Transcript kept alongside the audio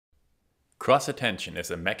Cross-attention is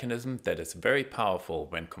a mechanism that is very powerful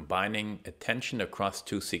when combining attention across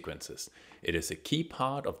two sequences. It is a key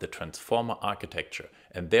part of the transformer architecture,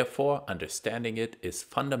 and therefore understanding it is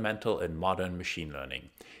fundamental in modern machine learning.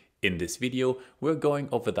 In this video, we're going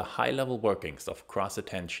over the high-level workings of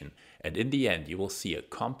cross-attention, and in the end you will see a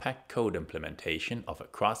compact code implementation of a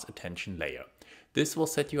cross-attention layer. This will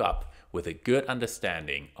set you up with a good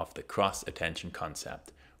understanding of the cross-attention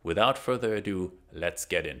concept. Without further ado, let's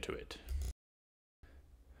get into it.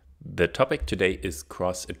 The topic today is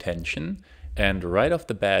cross-attention, and right off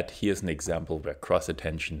the bat, here's an example where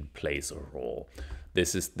cross-attention plays a role.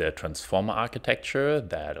 This is the transformer architecture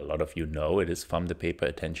that a lot of you know. It is from the paper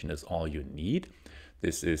Attention is All You Need.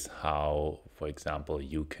 This is how, for example,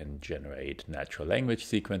 you can generate natural language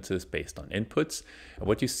sequences based on inputs. And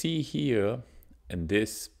what you see here in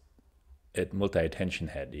this multi-attention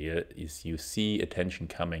head here is you see attention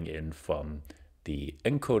coming in from the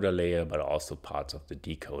encoder layer, but also parts of the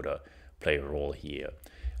decoder play a role here.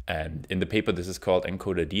 And in the paper, this is called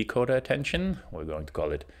encoder-decoder attention. We're going to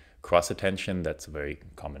call it cross-attention. That's a very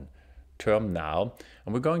common term now.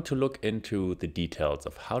 And we're going to look into the details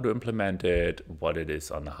of how to implement it, what it is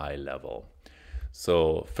on a high level.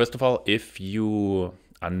 So first of all, if you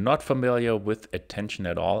are not familiar with attention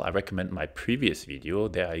at all, I recommend my previous video.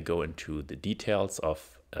 There I go into the details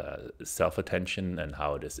of self-attention and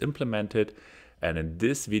how it is implemented. And in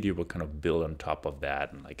this video, we'll kind of build on top of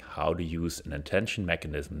that and like how to use an attention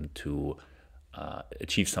mechanism to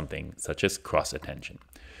achieve something such as cross-attention.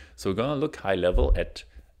 So we're going to look high level at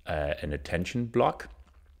an attention block,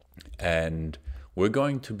 and we're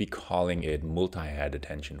going to be calling it multi-head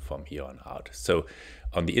attention from here on out. So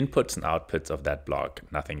on the inputs and outputs of that block,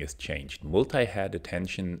 nothing has changed. Multi-head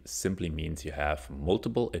attention simply means you have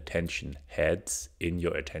multiple attention heads in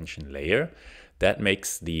your attention layer. That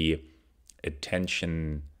makes the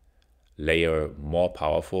attention layer more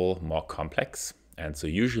powerful, more complex. And so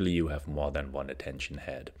usually you have more than one attention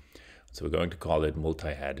head. So we're going to call it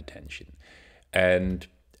multi-head attention. And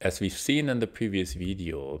as we've seen in the previous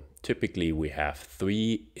video, typically we have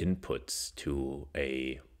three inputs to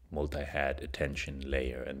a multi-head attention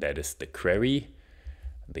layer, and that is the query,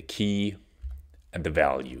 the key, and the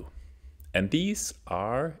value. And these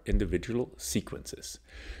are individual sequences.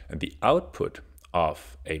 And the output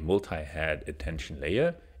of a multi-head attention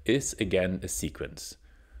layer is again a sequence.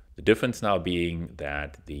 The difference now being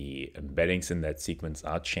that the embeddings in that sequence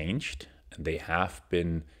are changed and they have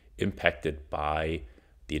been impacted by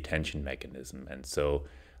the attention mechanism. And so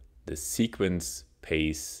the sequence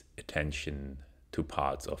pays attention to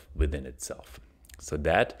parts of within itself. So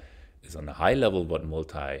that is on a high level what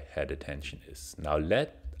multi-head attention is. Now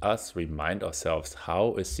let us remind ourselves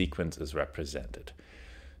how a sequence is represented.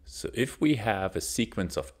 So if we have a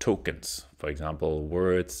sequence of tokens, for example,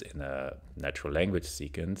 words in a natural language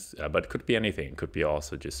sequence, but it could be anything. It could be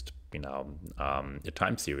also just, a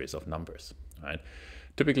time series of numbers, right?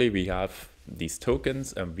 Typically, we have these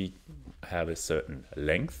tokens and we have a certain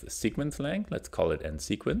length, a sequence length, let's call it n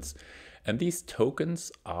sequence. And these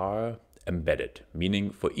tokens are embedded, meaning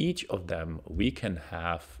for each of them, we can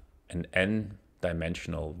have an n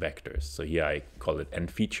dimensional vectors. So here I call it n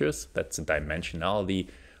features. That's the dimensionality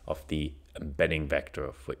of the embedding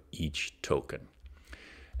vector for each token.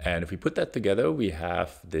 And if we put that together, we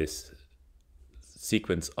have this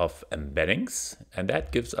sequence of embeddings, and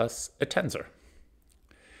that gives us a tensor.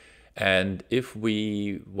 And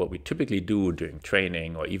what we typically do during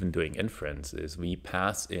training or even doing inference is we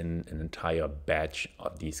pass in an entire batch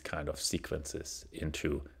of these kind of sequences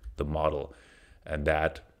into the model. And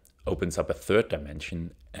that opens up a third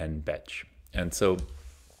dimension, n batch. And so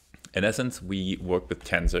in essence, we work with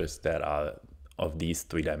tensors that are of these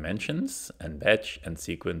three dimensions, n batch, n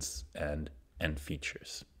sequence, and n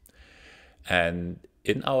features. And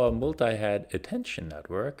in our multi-head attention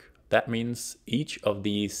network, that means each of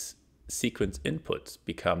these sequence inputs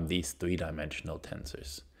become these three-dimensional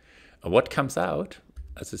tensors. And what comes out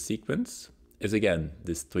as a sequence is again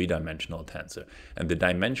this three-dimensional tensor. And the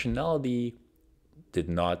dimensionality did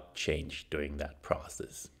not change during that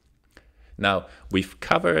process. Now, we've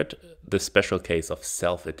covered the special case of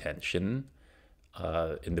self-attention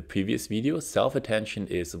in the previous video. Self-attention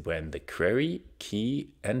is when the query,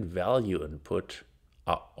 key, and value input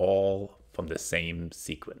are all from the same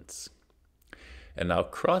sequence. And now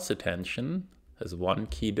cross-attention has one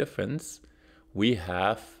key difference. We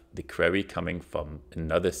have the query coming from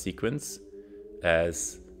another sequence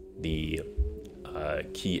as the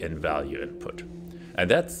key and value input. And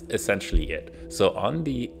that's essentially it. So on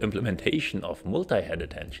the implementation of multi-head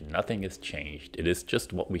attention, nothing has changed. It is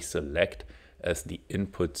just what we select as the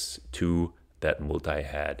inputs to that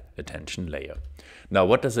multi-head attention layer. Now,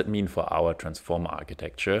 what does it mean for our transformer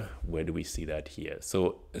architecture? Where do we see that here?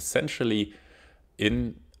 So essentially,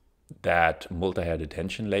 in that multi-head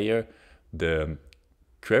attention layer, the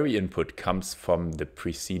query input comes from the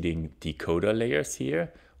preceding decoder layers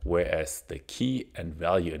here, whereas the key and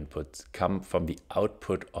value inputs come from the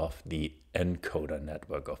output of the encoder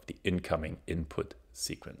network of the incoming input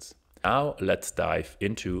sequence. Now let's dive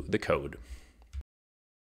into the code.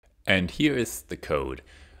 And here is the code.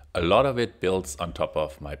 A lot of it builds on top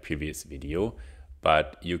of my previous video,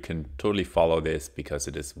 but you can totally follow this because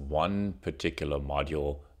it is one particular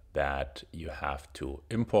module that you have to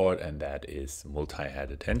import, and that is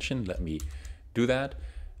multi-head attention. Let me do that.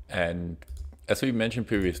 And as we mentioned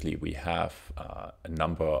previously, we have a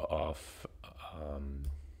number of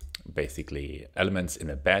basically elements in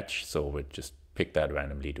a batch. So we'll just pick that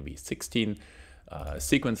randomly to be 16.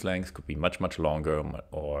 Sequence length could be much longer,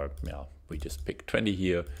 or we just pick 20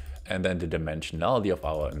 here. And then the dimensionality of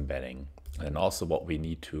our embedding. And also what we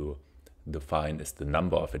need to define is the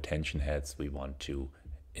number of attention heads we want to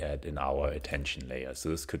add in our attention layer. So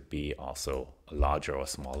this could be also a larger or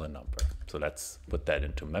smaller number. So let's put that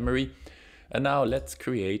into memory. And now let's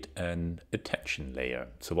create an attention layer.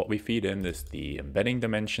 So what we feed in is the embedding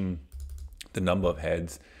dimension, the number of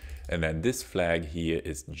heads, and then this flag here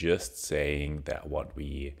is just saying that what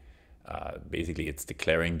we, basically it's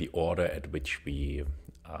declaring the order at which we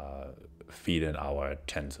feed in our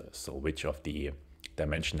tensors. So which of the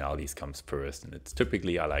dimensionalities comes first, and it's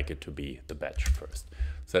typically, I like it to be the batch first.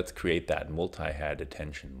 So let's create that multi-head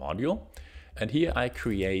attention module. And here I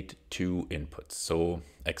create two inputs, so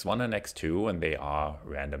x1 and x2, and they are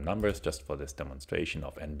random numbers just for this demonstration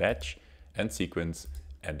of n batch, n sequence,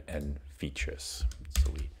 and n features.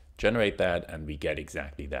 So we generate that and we get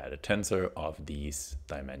exactly that, a tensor of these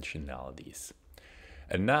dimensionalities.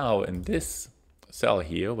 And now in this cell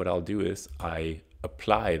here, what I'll do is I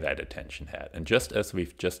apply that attention head, and just as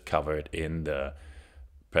we've just covered in the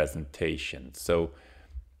presentation. So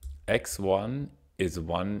x1 is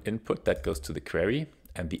one input that goes to the query,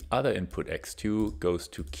 and the other input x2 goes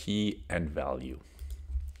to key and value.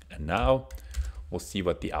 And now we'll see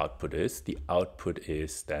what the output is. The output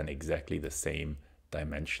is then exactly the same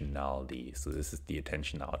dimensionality. So this is the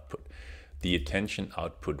attention output. The attention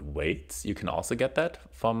output weights, you can also get that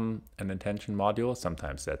from an attention module.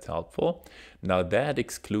 Sometimes that's helpful. Now that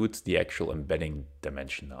excludes the actual embedding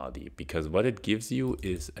dimensionality, because what it gives you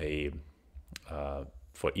is a,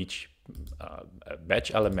 for each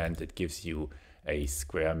batch element, it gives you a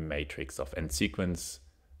square matrix of n sequence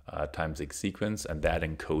times x sequence, and that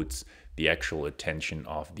encodes the actual attention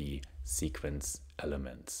of the sequence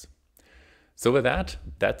elements. So with that,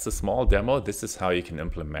 that's a small demo. This is how you can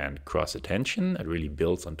implement cross attention. It really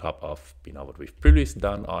builds on top of what we've previously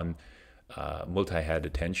done on multi-head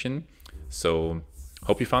attention. So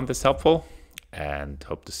hope you found this helpful, and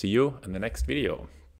hope to see you in the next video.